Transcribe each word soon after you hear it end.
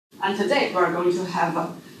And today we're going to have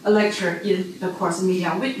a lecture in the course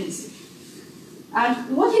Media Witnessing.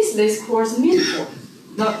 And what is this course mean for?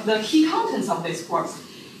 The key contents of this course.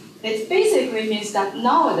 It basically means that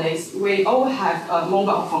nowadays we all have a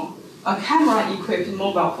mobile phone, a camera-equipped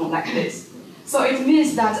mobile phone like this. So it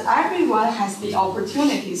means that everyone has the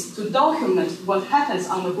opportunities to document what happens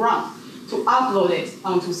on the ground, to upload it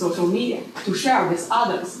onto social media, to share with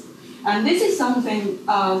others. And this is something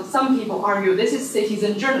some people argue this is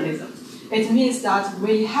citizen journalism. It means that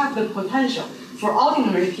we have the potential for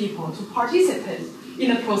ordinary people to participate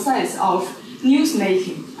in the process of news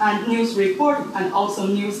making and news reporting and also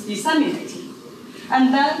news disseminating.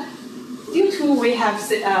 And then due to we have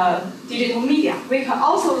digital media, we can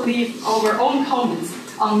also leave our own comments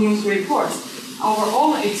on news reports, our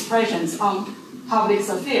own expressions on public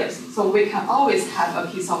affairs. So we can always have a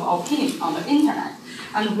piece of opinion on the internet.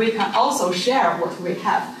 And we can also share what we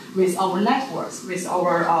have with our networks, with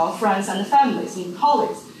our friends and families and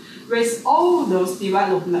colleagues. With all those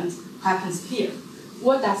developments happens here.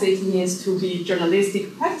 What does it mean to be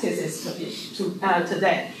journalistic practices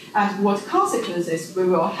today? And what consequences we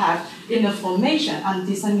will have in the formation and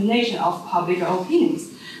dissemination of public opinions?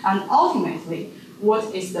 And ultimately,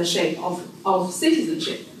 what is the shape of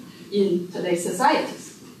citizenship in today's societies?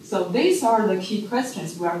 So these are the key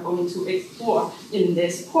questions we are going to explore in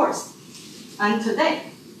this course. And today,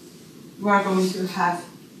 we are going to have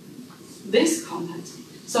this content.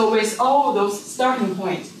 So with all those starting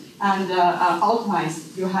points and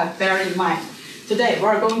outlines you have bear in mind, today we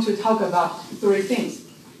are going to talk about three things.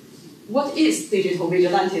 What is digital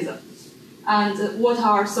vigilantism? And what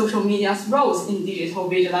are social media's roles in digital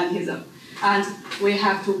vigilantism? And we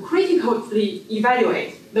have to critically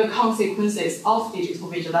evaluate the consequences of digital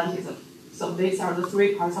vigilantism. So these are the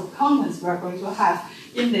three parts of contents we are going to have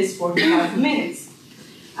in this 45 minutes.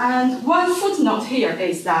 And one footnote here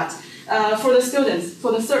is that for the students,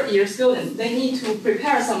 for the third-year students, they need to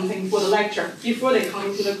prepare something for the lecture before they come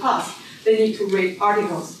into the class. They need to read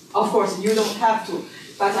articles. Of course, you don't have to,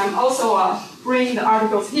 but I'm also bringing the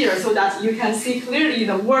articles here so that you can see clearly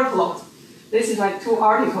the workload. This is like 2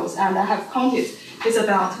 articles, and I have counted, it's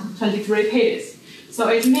about 23 pages. So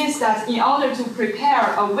it means that in order to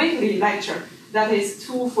prepare a weekly lecture, that is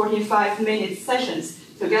 2 45-minute sessions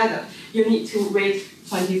together, you need to read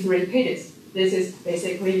 23 pages. This is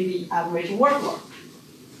basically the average workload.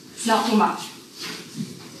 It's not too much.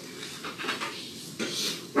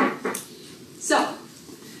 So,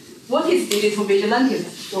 what is digital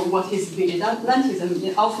vigilantism? Or what is vigilantism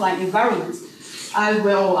in offline environments? I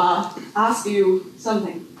will ask you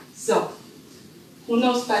something. So, who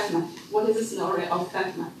knows Batman? What is the story of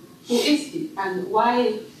Batman? Who is he, and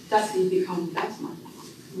why does he become Batman?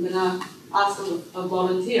 I'm gonna ask a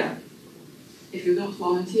volunteer. If you don't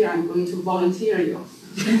volunteer, I'm going to volunteer you.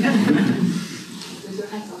 Raise your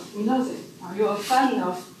hands up. Who knows it? Are you a fan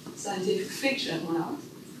of scientific fiction or not?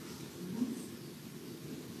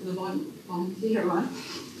 The volunteer one.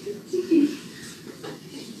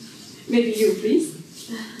 Maybe you,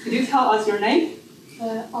 please. Could you tell us your name?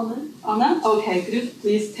 Anna. Anna? Okay, could you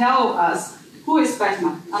please tell us who is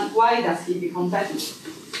Batman and why does he become Batman?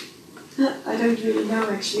 I don't really know,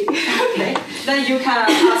 actually. Okay, then you can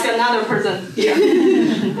ask another person here.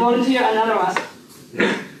 Volunteer another one.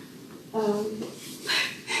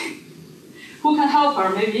 Who can help her,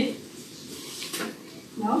 maybe?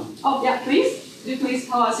 No? Oh, yeah, please. Could you please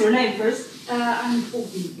tell us your name first? I'm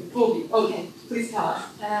Bobby. Bobby, okay. Please tell us.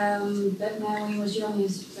 Batman, when he was young,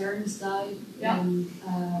 his parents died. Yeah. And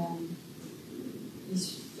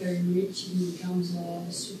he's very rich and he becomes a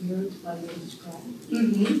superhero to fight against crime.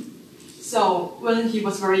 Mm-hmm. So when he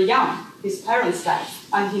was very young, his parents died,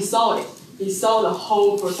 and he saw it. He saw the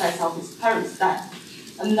whole process of his parents' death.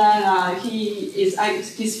 And then his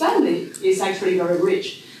family is actually very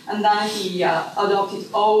rich. And then he adopted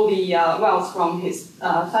all the wealth from his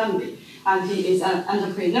family. And he is an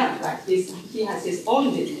entrepreneur, right? He has his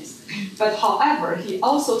own business. But however, he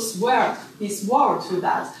also swore to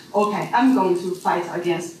that, okay, I'm going to fight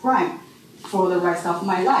against crime for the rest of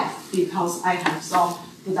my life because I have saw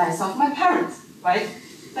the deaths of my parents, right?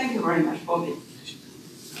 Thank you very much, Bobby.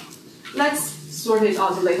 Let's sort it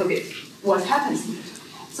out a little bit. What happens here?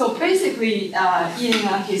 So basically, in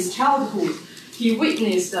his childhood, he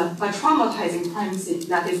witnessed a traumatizing crime scene,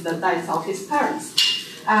 that is the death of his parents.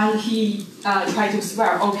 And he tried to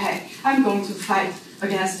swear, okay, I'm going to fight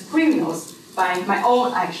against criminals by my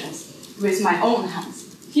own actions, with my own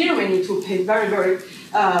hands. Here we need to pay very, very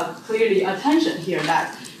clearly attention here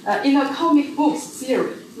that in a comic books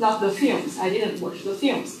series, not the films, I didn't watch the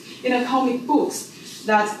films, in the comic books,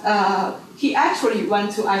 that he actually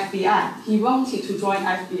went to FBI. He wanted to join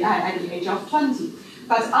FBI at the age of 20.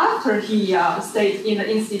 But after he stayed in the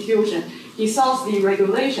institution, he saw the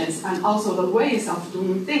regulations and also the ways of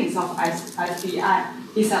doing things of FBI.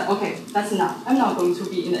 He said, okay, that's enough. I'm not going to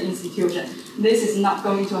be in the institution. This is not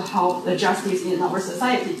going to help the justice in our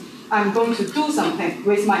society. I'm going to do something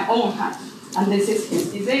with my own hand. And this is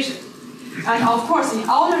his decision. And of course, in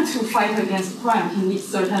order to fight against crime, he needs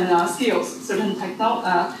certain skills, certain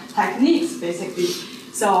techniques, basically.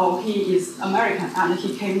 So he is American, and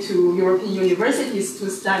he came to European universities to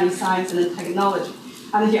study science and technology.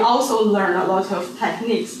 And he also learned a lot of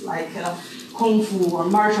techniques like kung fu or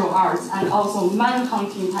martial arts, and also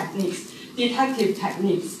manhunting techniques, detective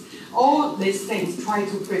techniques. All these things try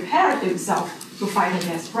to prepare himself to fight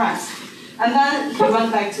against crimes. And then he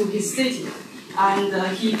went back to his city, and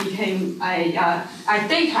he became at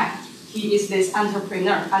daytime, he is this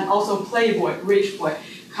entrepreneur and also playboy, rich boy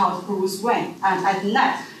called Bruce Wayne. And at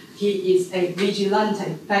night, he is a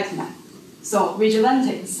vigilante, Batman. So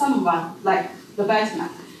vigilante is someone like the Batman.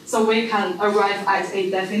 So we can arrive at a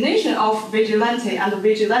definition of vigilante and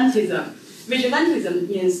vigilantism. Vigilantism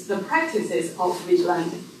means the practices of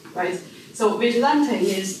vigilante, right? So vigilante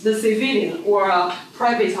means the civilian or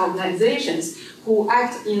private organizations who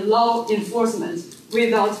act in law enforcement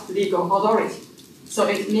without legal authority. So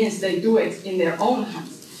it means they do it in their own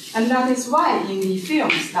hands. And that is why in the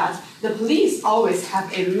films that the police always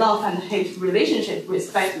have a love and hate relationship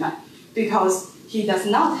with Batman, because he does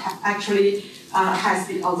not actually has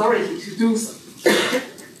the authority to do so.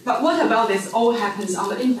 But what about this all happens on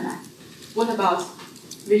the internet? What about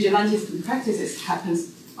vigilantism practices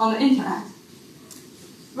happens on the internet?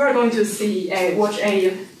 We're going to watch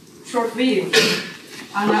a short video.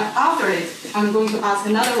 And after it, I'm going to ask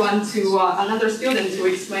another student to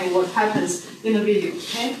explain what happens in the video,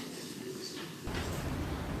 okay?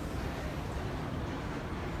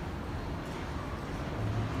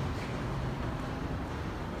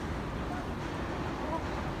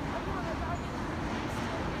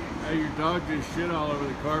 Hey, your dog just shit all over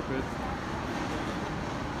the carpet.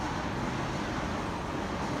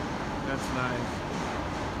 That's nice.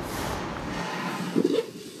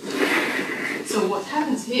 So what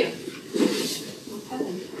happens here? What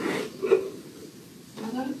happened?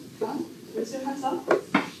 Another one? Raise your hands up.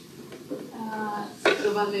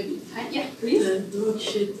 The one maybe. Yeah, please. The dog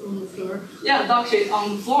shit on the floor. Yeah, dog shit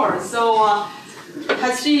on the floor. So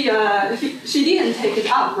has she didn't take it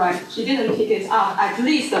up, right? She didn't pick it up at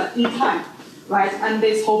least in time, right? And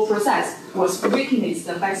this whole process was witnessed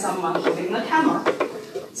by someone holding the camera.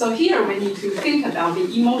 So here we need to think about the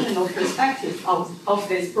emotional perspective of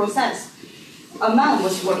this process. A man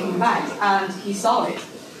was walking by and he saw it,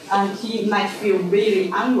 and he might feel really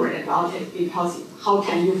angry about it because how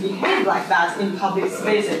can you behave like that in public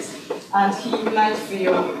spaces? And he might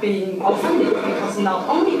feel being offended because not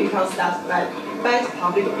only because that's bad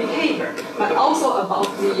public behavior, but also about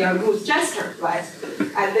the rude gesture, right?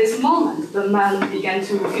 At this moment, the man began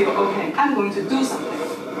to feel, okay, I'm going to do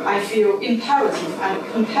something. I feel imperative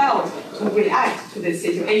and compelled to react to this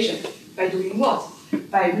situation. By doing what?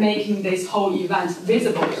 By making this whole event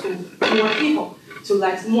visible to more people, to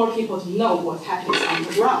let more people to know what happens on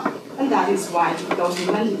the ground. And that is why he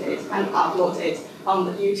documented it and uploaded it on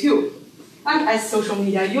the YouTube. And as social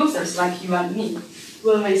media users like you and me,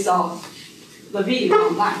 when we saw the video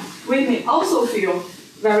online, we may also feel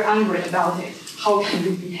very angry about it. How can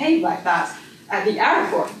you behave like that at the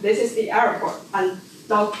airport? This is the airport, and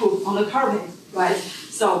dog poop on the carpet, right?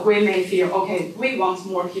 So we may feel, okay, we want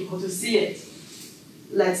more people to see it.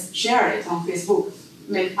 Let's share it on Facebook,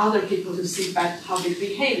 make other people to see bad public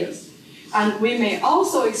behaviors. And we may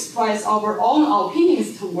also express our own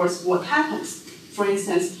opinions towards what happens. For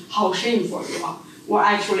instance, how shameful you are. Or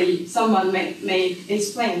actually, someone may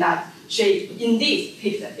explain that she indeed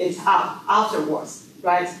picked it up afterwards,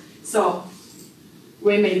 right? So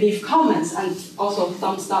we may leave comments and also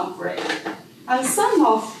thumbs down for it. And some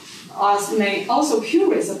of us may also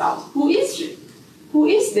curious about who is she? Who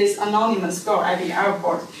is this anonymous girl at the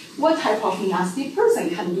airport? What type of nasty person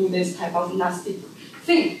can do this type of nasty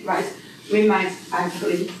thing, right? We might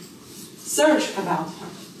actually search about her.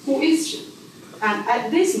 Who is she? And at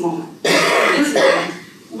this moment,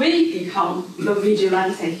 we become the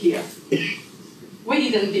vigilante here. We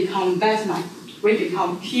didn't become Batman, we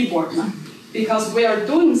become keyboard man. Because we are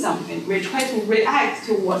doing something, we try to react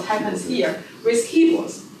to what happens here with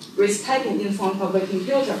keyboards, with typing in front of the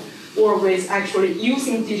computer, or with actually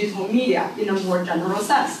using digital media in a more general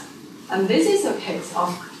sense. And this is a case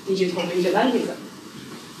of digital vigilantism.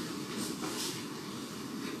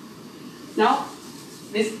 Now,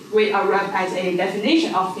 we arrive at a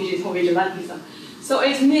definition of digital vigilantism. So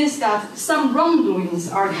it means that some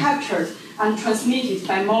wrongdoings are captured and transmitted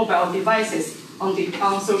by mobile devices on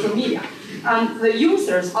social media. And the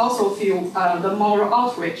users also feel the moral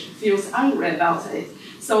outrage, feels angry about it.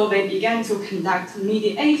 So they began to conduct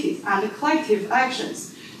mediated and collective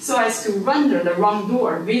actions so as to render the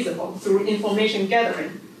wrongdoer visible through information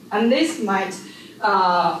gathering. And this might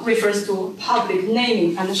refers to public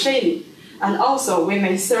naming and shaming. And also, we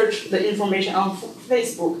may search the information on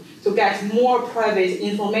Facebook to get more private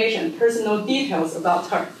information, personal details about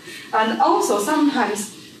her. And also,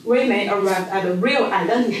 sometimes we may arrive at the real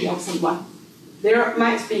identity of someone. There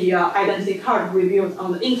might be an identity card revealed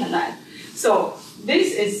on the internet. So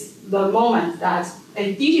this is the moment that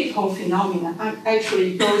a digital phenomenon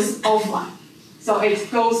actually goes offline. So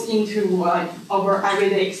it goes into our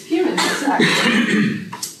everyday experiences, actually.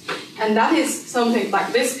 And that is something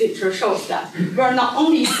like this picture shows that we are not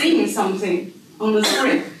only seeing something on the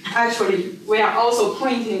screen, actually, we are also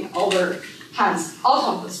pointing our hands out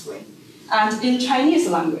of the screen. And in Chinese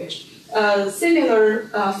language, similar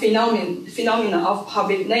phenomenon of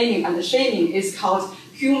public naming and shaming is called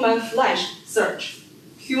human flash search.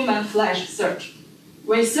 Human flash search.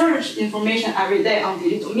 We search information every day on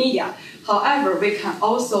digital media. However, we can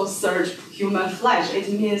also search human flash. It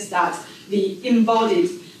means that the embodied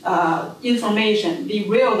information, the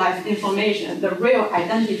real-life information, the real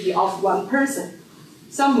identity of one person.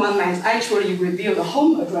 Someone might actually reveal the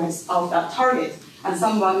home address of that target, and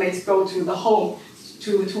someone might go to the home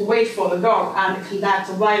to wait for the girl and conduct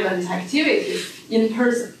violent activities in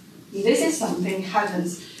person. This is something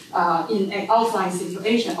happens in an offline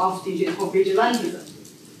situation of digital vigilantism.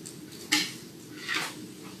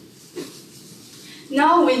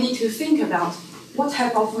 Now we need to think about what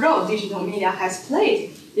type of role digital media has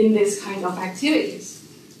played in this kind of activities.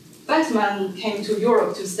 Batman came to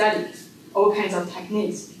Europe to study all kinds of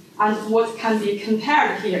techniques. And what can be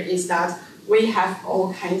compared here is that we have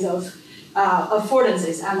all kinds of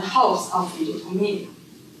affordances and helps of digital media.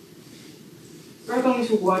 We're going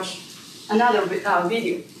to watch another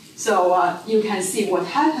video. So you can see what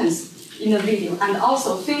happens in the video and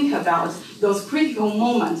also think about those critical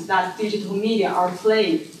moments that digital media are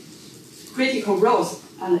playing, critical roles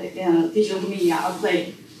and digital media are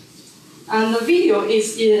playing. And the video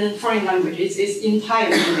is in foreign language, it's in Thai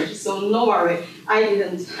language, so no worry, I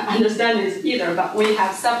didn't understand it either, but we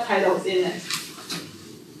have subtitles in it.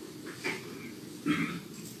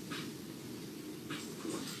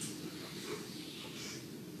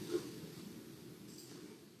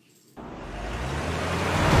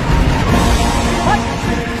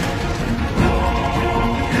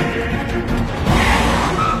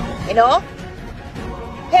ไอ้หนู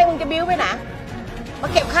เพลงมึงจะบิ้วไปไหนมา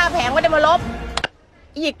เก็บค่าแผงไม่ได้มาลบ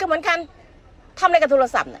อีกก็เหมือนกันทำอะไรกับโทร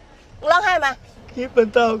ศัพท์น่ะร้องไห้มาคลิปมัน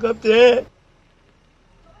เต่าครับเจ๊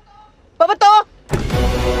เปิดประตู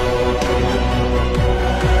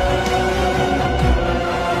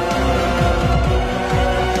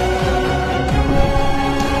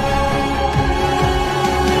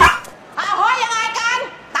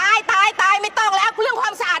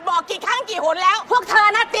กี่ครั้งกี่หนแล้วพวกเธอ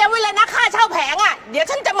นะเตรียมไว้เลยนะค่าเช่าแผงอ่ะเดี๋ยว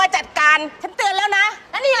ฉันจะมาจัดการฉันเตือนแล้วนะ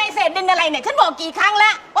แล้วนี่อะไรเศษดินอะไรเนี่ยฉันบอกกี่ครั้งแ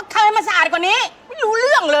ล้วว่าเธอมาสะอาดกว่านี้ไม่รู้เ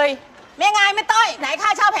รื่องเลยไม่ไงไม่ต้อยไหนค่า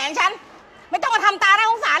เช่าแผงฉันไม่ต้องมาทำตาหน้า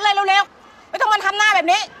สงสารเลยเร็วๆไม่ต้องมาทำหน้าแบบ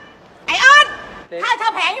นี้ไอ้ออดค่าเช่า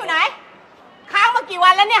แผงอยู่ไหนค้างมากี่วั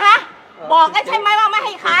นแล้วเนี่ยฮะบอกได้ใช่ไหมว่าไม่ใ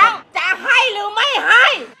ห้ค้างจะให้หรือไม่ให้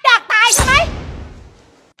อยากตายใช่ไหม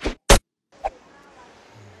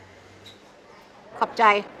ขอบใจ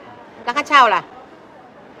แล้วค่าเช่าล่ะ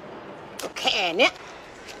แค่เนี้ย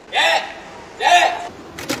เจ๊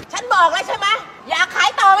ฉันบอกแล้วใช่ไหมอย่าขาย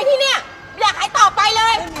ต่อไปที่เนี่ยอย่าขายต่อไปเล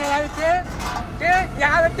ยไม่มีอะไรเจ๊อย่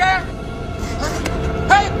าเลยเจ๊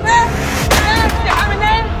เฮ้ยเจ๊อย่าไปเ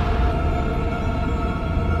จ๊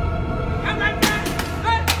ทำไมเจ๊เ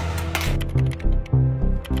ฮ้ย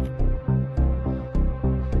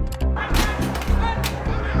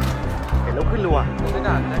เห็นแล้วขึ้นรัวไม่ไ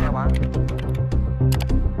ด้ได้ไงวะ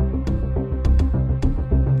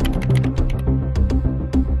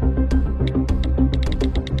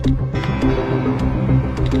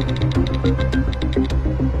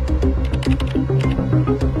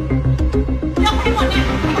ยกให้หมดเนี่ย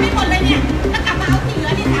ให้หมดเลย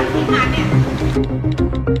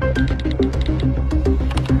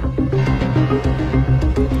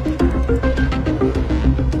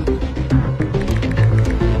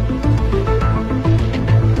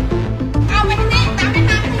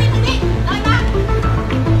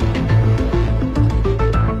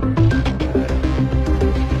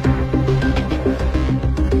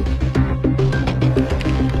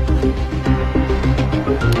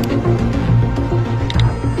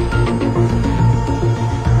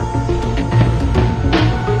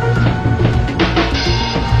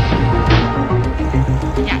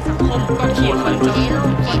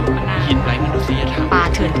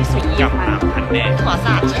แน่ขอส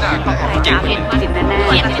าดเก่งมาก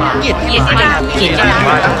เกลียดมา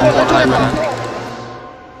ก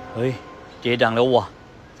เฮ้ยเจ๊ดังแล้ววะ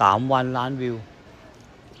3 วันล้านวิว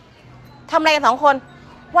ทำอะไรกัน2 คน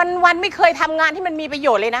วันไม่เคยทำงานที่มันมีประโย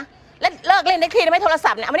ชน์เลยนะและเลิกเล่นได้คลีได้ไหมโทรศั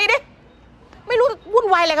พท์เนี่ยเอามานี่ดิไม่รู้วุ่น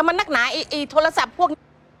วายอะไรกันมันนักหนาไอ้โทรศัพท์พวก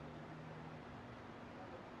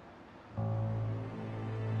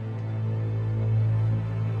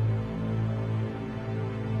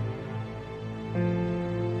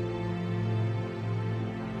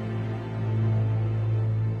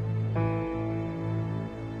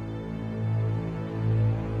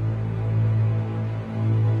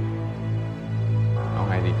เอา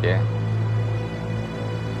ไงดีเจ๊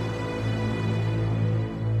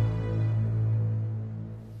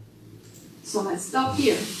So let's stop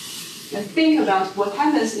here and think about what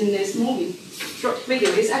happens in this movie. Short video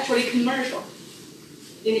is actually commercial.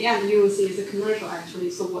 In the end, you will see it's a commercial actually.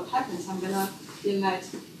 So what happens? I'm gonna invite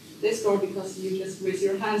this girl because you just raised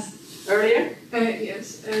your hands earlier. Yes,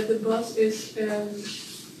 the boss is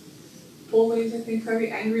always, I think, very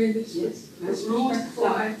angry and disrespectful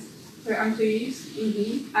at their employees.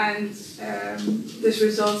 And this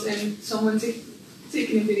results in someone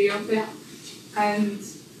taking a video of it. And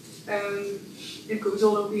it goes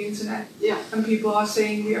all over the internet. Yeah. And people are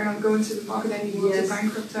saying we are not going to the market anymore to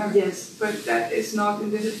bankrupt her. Yes. But that is not in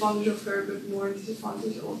disadvantage of her, but more in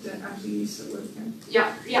disadvantage of the employees that work there.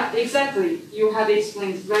 Yeah, exactly. You have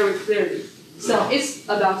explained very clearly. So it's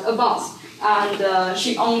about a boss, and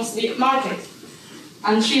she owns the market,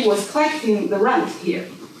 and she was collecting the rent here.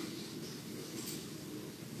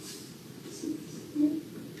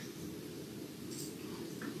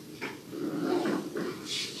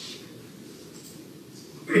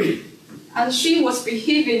 And she was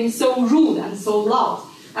behaving so rude and so loud.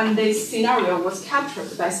 And this scenario was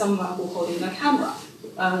captured by someone who holding a camera,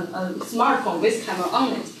 a smartphone with camera on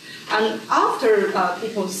it. And after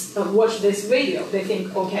people watch this video, they think,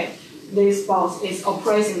 okay, this boss is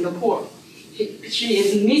oppressing the poor. She is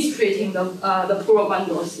mistreating the poor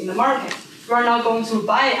vendors in the market. We're not going to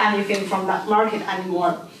buy anything from that market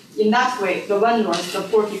anymore. In that way, the vendors, the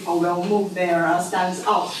poor people, will move their stands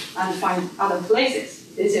out and find other places.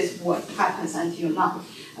 This is what happens until now.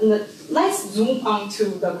 And let's zoom on to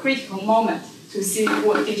the critical moment to see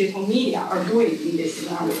what digital media are doing in this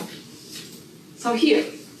scenario. So here,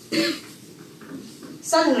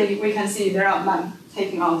 suddenly we can see there are men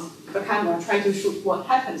taking out the camera, trying to shoot what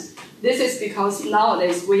happens. This is because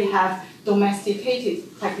nowadays we have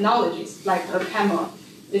domesticated technologies like a camera.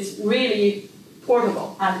 It's really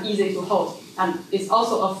portable and easy to hold, and it's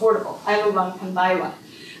also affordable. Everyone can buy one.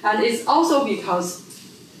 And it's also because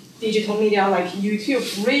digital media like YouTube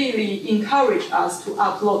really encourage us to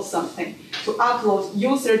upload something, to upload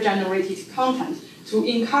user-generated content, to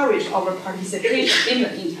encourage our participation in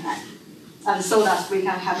the internet, and so that we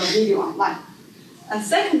can have a video online. And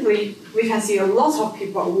secondly, we can see a lot of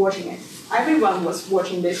people watching it. Everyone was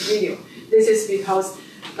watching this video. This is because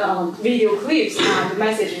video clips and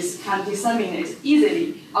messages can disseminate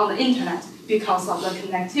easily on the internet because of the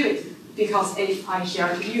connectivity. Because if I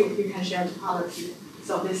share to you, you can share to other people.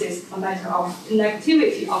 So this is a matter of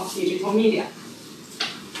connectivity of digital media.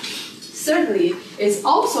 Thirdly, it's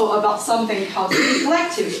also about something called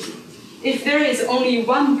collectivity. If there is only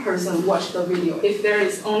one person watch the video, if there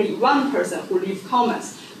is only one person who leave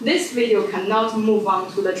comments, this video cannot move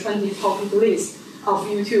on to the trending topic list of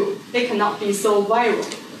YouTube. It cannot be so viral,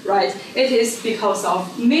 right? It is because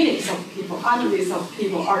of millions of people, hundreds of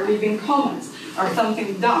people are leaving comments, or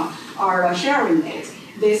something done, or sharing it.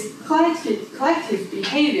 These collective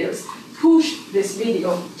behaviors push this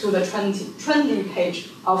video to the trending page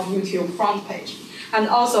of YouTube front page. And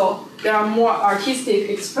also, there are more artistic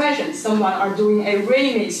expressions. Someone are doing a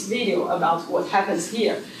remix video about what happens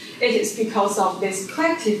here. It is because of this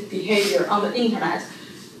collective behavior on the internet,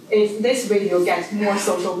 this video gets more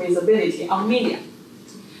social visibility on media.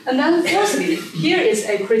 And then fourthly, here is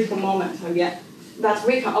a critical moment again, that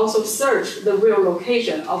we can also search the real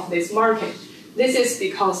location of this market. This is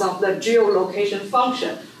because of the geolocation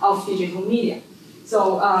function of digital media.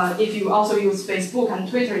 So if you also use Facebook and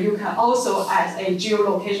Twitter, you can also add a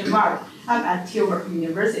geolocation mark. I'm at Tilburg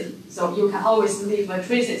University, so you can always leave the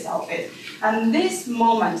traces of it. And this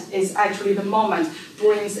moment is actually the moment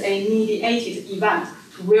brings a mediated event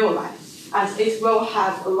to real life, as it will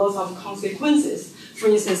have a lot of consequences, for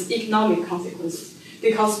instance, economic consequences.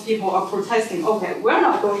 Because people are protesting, okay, we're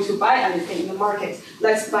not going to buy anything in the market,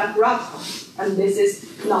 let's bankrupt. And this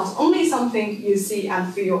is not only something you see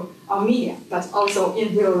and feel on media, but also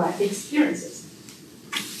in real life experiences.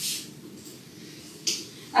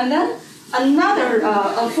 And then Another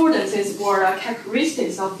affordances or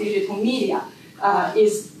characteristics of digital media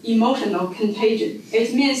is emotional contagion.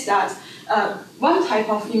 It means that one type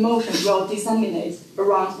of emotion will disseminate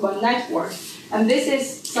around one network. And this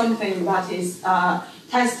is something that is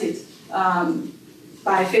tested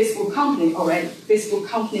by Facebook company already. Facebook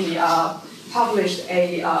company published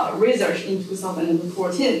a research in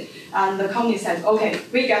 2014, and the company said, okay,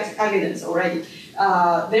 we get evidence already.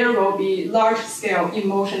 There will be large-scale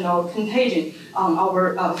emotional contagion on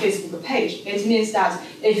our Facebook page. It means that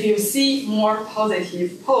if you see more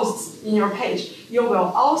positive posts in your page, you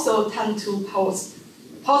will also tend to post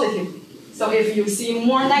positively. So if you see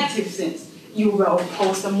more negative things, you will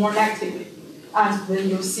post more negatively. And when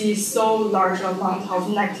you see so large amount of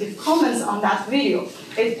negative comments on that video,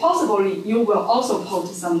 it possibly you will also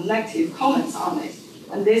post some negative comments on it.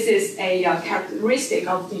 And this is a characteristic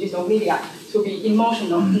of digital media, to be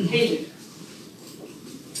emotional contagion.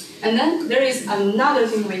 And then there is another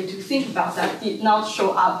thing we need to think about that did not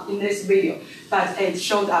show up in this video, but it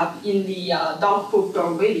showed up in the dog poop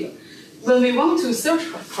girl video. When we want to search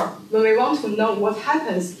for her, when we want to know what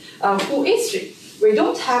happens, who is she, we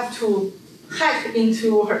don't have to hack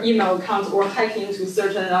into her email account or hack into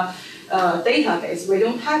certain database. We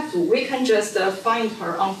don't have to. We can just find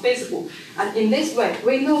her on Facebook. And in this way,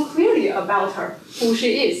 we know clearly about her, who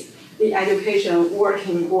she is, the education,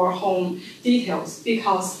 working, or home details,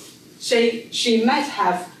 because she might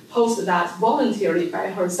have posted that voluntarily by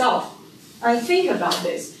herself. And think about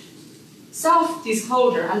this.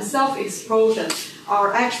 Self-disclosure and self-exposure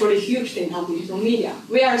are actually huge things on digital media.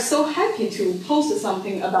 We are so happy to post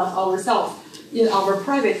something about ourselves in our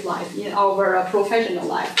private life, in our professional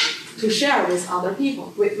life, to share with other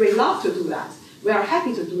people. We love to do that. We are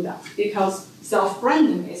happy to do that because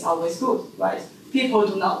self-branding is always good, right? People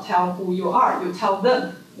do not tell who you are, you tell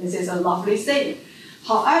them. This is a lovely saying.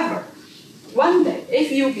 However, one day,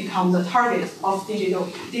 if you become the target of digital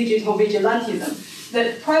vigilantism,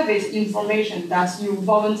 the private information that you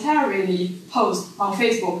voluntarily post on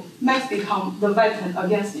Facebook might become the weapon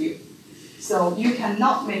against you. So you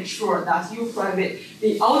cannot make sure that you private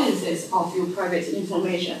the audiences of your private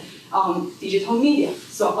information on digital media.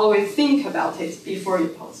 So always think about it before you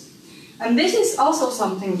post. And this is also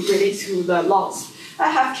something related to the laws. I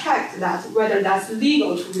have checked that whether that's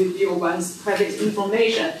legal to reveal one's private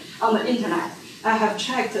information on the internet. I have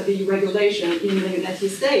checked the regulation in the United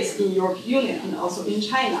States, in European Union, and also in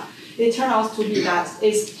China. It turns out to be that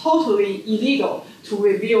it's totally illegal to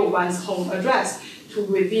reveal one's home address, to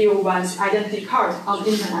reveal one's identity card on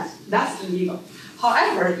the internet. That's illegal.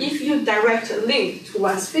 However, if you direct a link to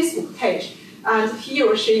one's Facebook page, and he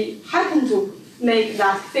or she happen to make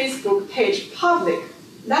that Facebook page public,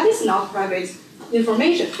 that is not private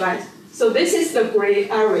information, right? So this is the gray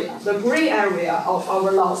area of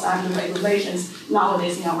our laws and regulations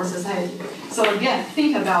nowadays in our society. So again,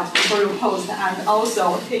 think about before you post and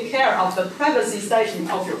also take care of the privacy setting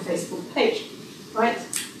of your Facebook page, right?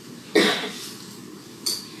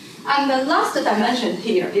 And the last dimension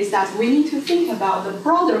here is that we need to think about the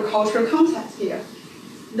broader cultural context here.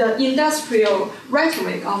 The industrial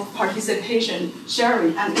rhetoric of participation,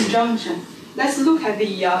 sharing, and injunction. Let's look at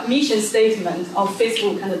the mission statement of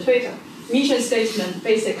Facebook and Twitter. Mission statement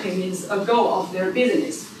basically means a goal of their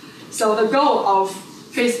business. So the goal of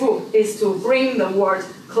Facebook is to bring the world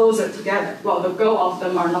closer together. Well, the goal of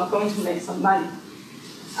them are not going to make some money.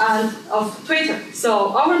 And of Twitter,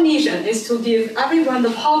 so our mission is to give everyone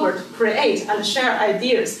the power to create and share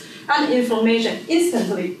ideas and information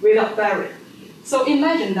instantly without barrier. So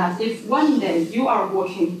imagine that if one day you are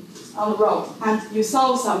walking on the road and you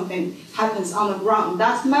saw something happens on the ground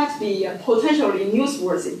that might be potentially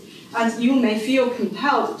newsworthy, and you may feel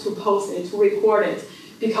compelled to post it, to record it,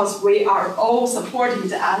 because we are all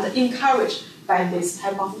supported and encouraged by this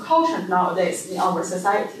type of culture nowadays in our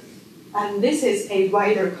society. And this is a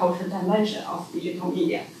wider cultural dimension of digital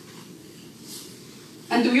media.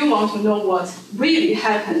 And do you want to know what really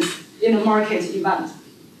happens in a market event?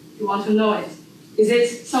 You want to know it. Is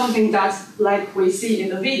it something that's like we see in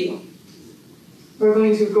the video? We're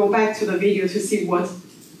going to go back to the video to see what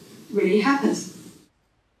really happens.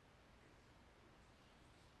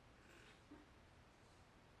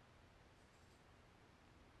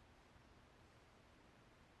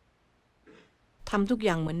 ทำทุกอ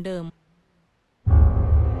ย่างเหมือนเดิม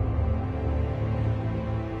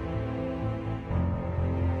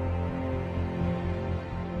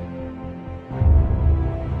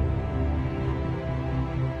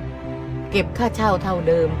เก็บค่าเช่าเท่า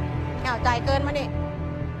เดิมเอาจ่ายเกินมาดิ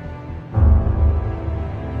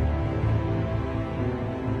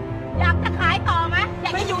อยากจะขายต่อไหมอย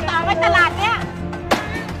ากจะอยู่ต่อไหมตลาดเนี้ย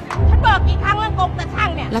ฉันบอก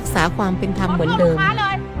รักษาความเป็นธรรมเหมือนเดิม มา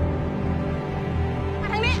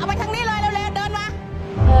ทางนี้เอาไปทางนี้เลยเร็วๆเดินมา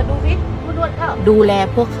ดูพิษผู้ด่วนเข้า ดูแล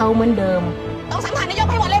พวกเขาเหมือนเดิม ต้องสังหารนายก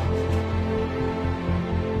ให้หมดเลย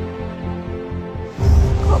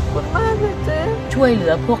ขอบคุณมากเลยเจ๊ ช่วยเหลื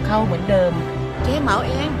อพวกเขาเหมือนเดิม เจ๊เหมา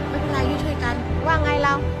เองไม่เป็นไรช่วยกันว่าไงเร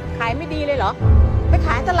าขายไม่ดีเลยเหรอไปข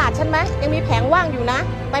ายตลาดฉันไหมยังมีแผงว่างอยู่นะ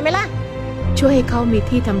ไปไหมล่ะ ช่วยให้เขามี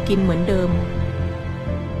ที่ทำกินเหมือนเดิม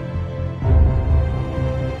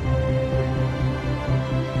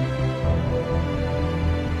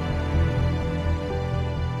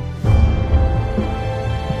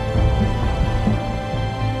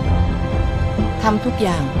ทำทุกอ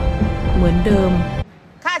ย่างเหมือนเดิม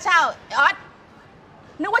ค่าเช่าออส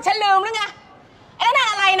นึกว่าฉันลืมหรือไงไอ้นั่น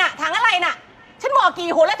อะไรน่ะถังอะไรน่ะฉันบอกกี่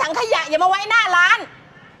หนแล้วถังขยะอย่ามาไว้หน้าร้าน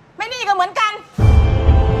ไม่นี่ก็เหมือนกัน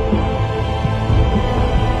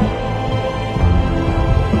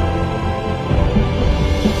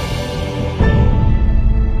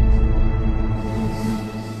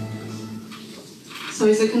So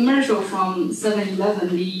it's a commercial from 7-Eleven,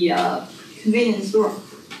 the convenience store.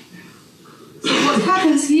 So what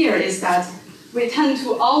happens here is that we tend to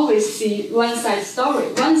always see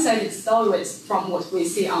one-sided stories from what we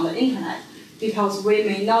see on the internet, because we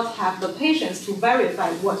may not have the patience to verify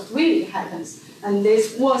what really happens, and this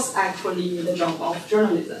was actually the job of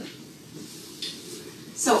journalism.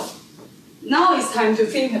 So now it's time to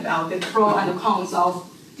think about the pros and cons of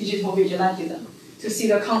digital vigilantism, to see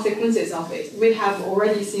the consequences of it. We have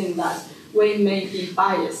already seen that we may be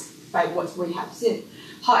biased by what we have seen.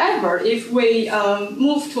 However, if we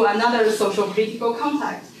move to another social political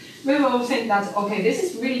context, we will think that, okay, this is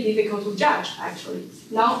really difficult to judge, actually.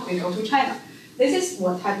 Now we go to China. This is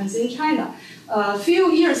what happens in China. A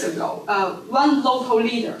few years ago, one local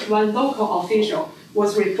leader, one local official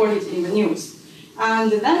was reported in the news.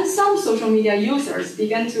 And then some social media users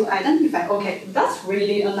began to identify, okay, that's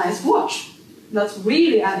really a nice watch. That's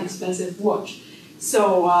really an expensive watch. So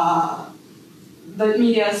the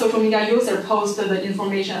social media user posted the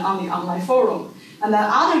information on the online forum. And then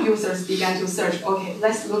other users began to search, okay,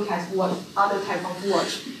 let's look at what other type of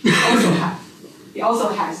watch it also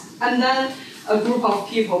has. And then a group of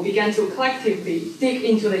people began to collectively dig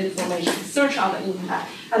into the information, search on the internet,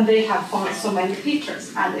 and they have found so many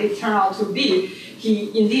pictures. And it turned out to be, he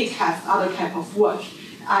indeed has other type of watch.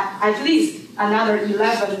 At least another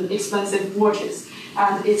 11 expensive watches,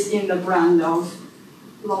 and it's in the brand of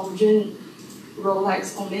Longines,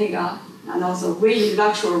 Rolex, Omega, and also really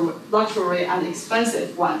luxury and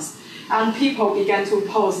expensive ones. And people began to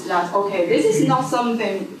post that, okay, this is not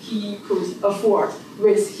something he could afford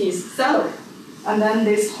with his salary. And then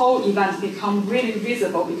this whole event become really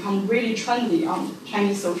visible, become really trendy on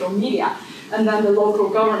Chinese social media. And then the local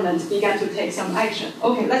government began to take some action.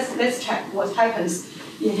 Okay, let's check what happens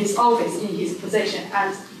in his office, in his position.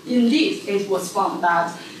 And indeed, it was found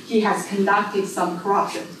that he has conducted some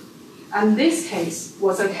corruption. And this case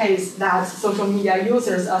was a case that social media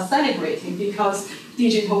users are celebrating, because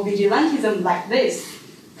digital vigilantism like this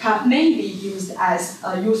may be used as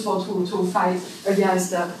a useful tool to fight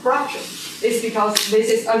against corruption. It's because this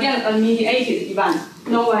is, again, a mediated event.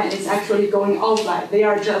 No one is actually going offline. They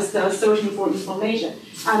are just searching for information.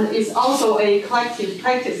 And it's also a collective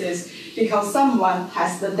practice, because someone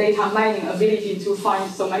has the data mining ability to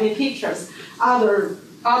find so many pictures.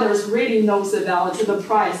 Others really knows about the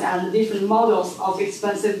price and different models of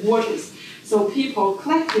expensive watches. So people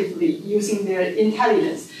collectively, using their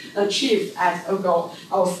intelligence, achieved at a goal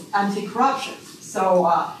of anti-corruption. So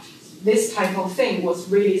this type of thing was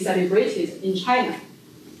really celebrated in China.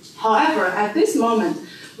 However, at this moment,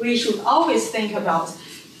 we should always think about,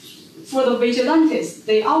 for the vigilantes,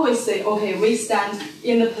 they always say, okay, we stand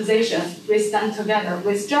in the position, we stand together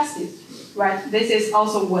with justice, right? This is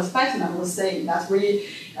also what Batman was saying, that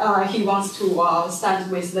he wants to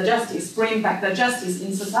stand with the justice, bring back the justice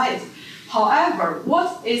in society. However,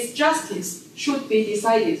 what is justice should be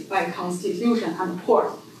decided by constitution and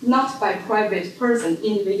court, not by private person,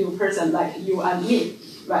 individual person like you and me,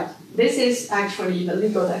 right? This is actually the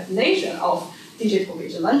legal definition of digital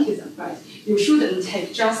vigilantism, right? You shouldn't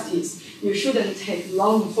take justice, you shouldn't take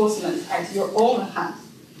law enforcement at your own hand.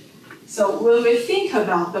 So when we think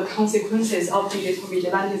about the consequences of digital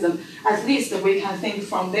vigilantism, at least we can think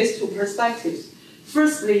from these two perspectives.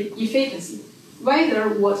 Firstly, efficacy. Whether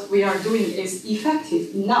what we are doing is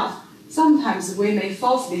effective enough. Sometimes we may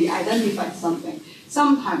falsely identify something.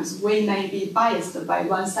 Sometimes we may be biased by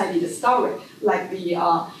one-sided story, like the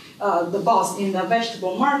boss in the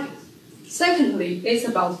vegetable market. Secondly, it's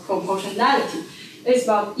about proportionality. It's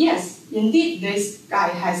about, yes, indeed, this guy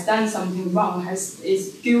has done something wrong,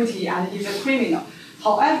 is guilty and is a criminal.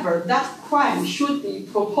 However, that crime should be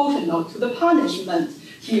proportional to the punishment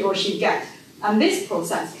he or she gets. And this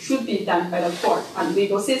process should be done by the court and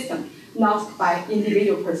legal system, not by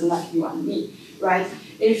individual person like you and me, right?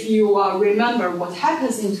 If you remember what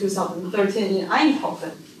happens in 2013 in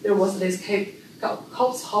Eindhoven, there was this case called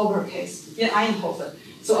Kotzhauber case in Eindhoven.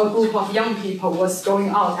 So a group of young people was going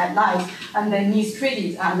out at night and they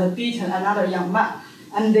mistreated and beaten another young man.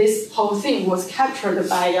 And this whole thing was captured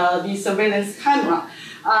by the surveillance camera.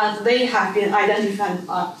 And they have been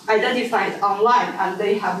identified online, and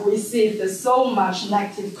they have received so much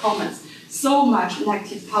negative comments, so much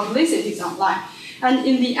negative publicity online. And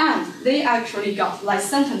in the end, they actually got life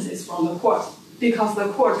sentences from the court, because the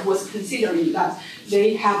court was considering that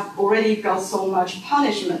they have already got so much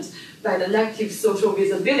punishment by the negative social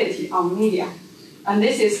visibility on media. And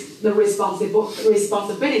this is the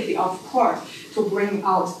responsibility of court to bring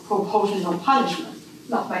out proportional punishment,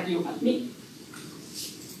 not by you and me.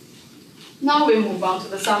 Now we move on to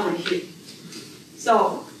the summary here.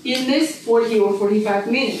 So in this 40 or 45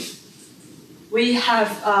 minutes, we have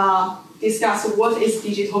discussed what is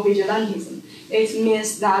digital vigilantism. It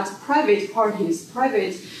means that private parties,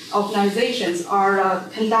 private organizations are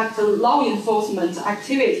conducting law enforcement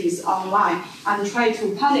activities online and try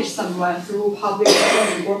to punish someone through public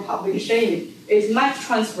shaming or public shaming. It might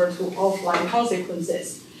transfer to offline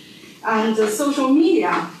consequences. And social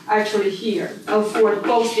media actually here for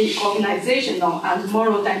both the organizational and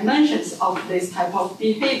moral dimensions of this type of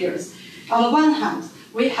behaviors. On the one hand,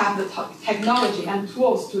 we have the technology and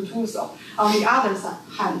tools to do so. On the other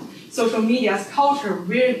hand, social media's culture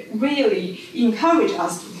really encourages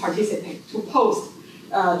us to participate, to post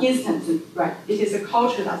instantly, right? It is a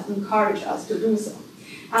culture that encourages us to do so.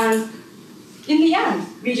 And in the end,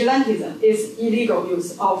 vigilantism is illegal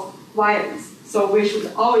use of violence. So we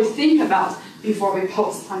should always think about before we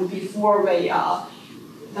post and before we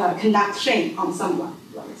conduct shame on someone,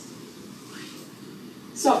 right?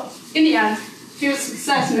 So in the end, feel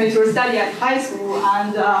success made your study at high school,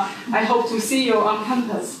 and I hope to see you on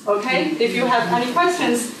campus, okay? If you have any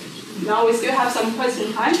questions, now we still have some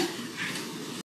question time.